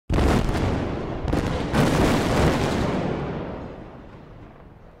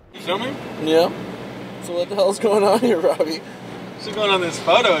Filming? Yeah. So what the hell's going on here, Robbie? Just going on this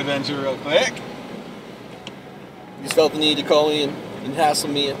photo adventure real quick. You just felt the need to call me and hassle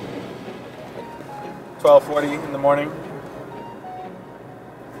me. 12:40 in the morning.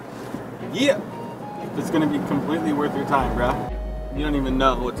 Yeah. It's gonna be completely worth your time, bruh. You don't even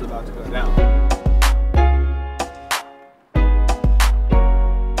know what's about to go down.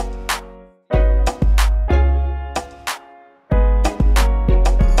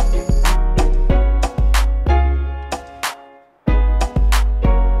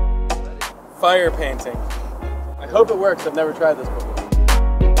 Fire painting. I hope it works. I've never tried this before.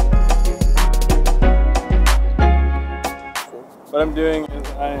 What I'm doing is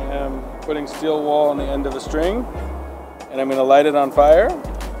I am putting steel wool on the end of a string, and I'm going to light it on fire.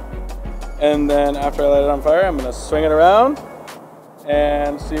 And then after I light it on fire, I'm going to swing it around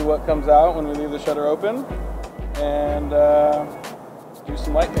and see what comes out when we leave the shutter open, and do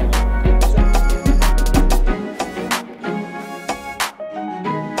some light painting.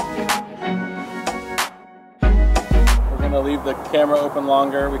 We're going to leave the camera open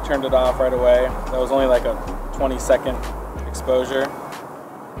longer. We turned it off right away. That was only like a 20-second exposure.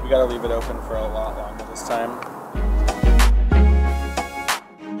 We got to leave it open for a lot longer this time.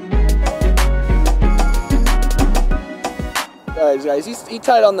 Alright guys, he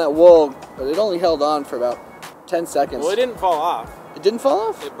tied on that wool, but it only held on for about 10 seconds. Well, it didn't fall off. It didn't fall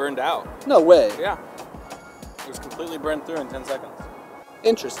off? It burned out. No way. Yeah. It was completely burned through in 10 seconds.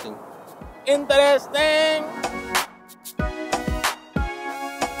 Interesting. Interesting!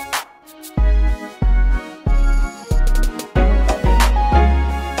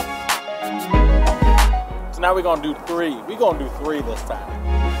 So now we're gonna do 3. We're gonna do 3 this time.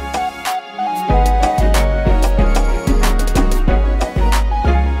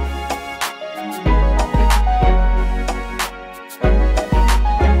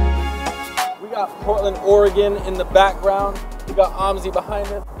 We got Portland, Oregon in the background. We got OMSI behind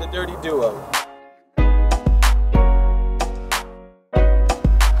us, the Dirty Duo.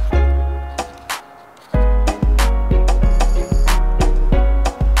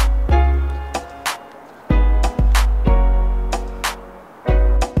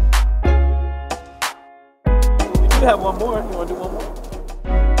 We have one more. You want to do one more?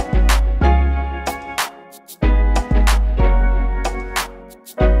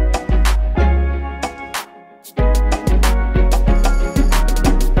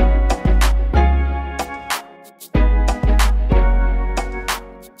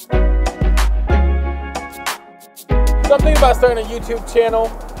 Something about starting a YouTube channel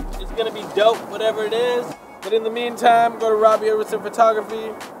is going to be dope, whatever it is. But in the meantime, go to Robbie Edwardson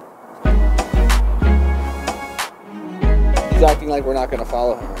Photography. He's acting like we're not going to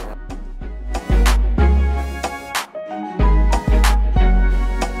follow him right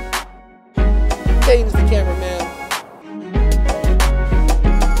now. Kane's the cameraman.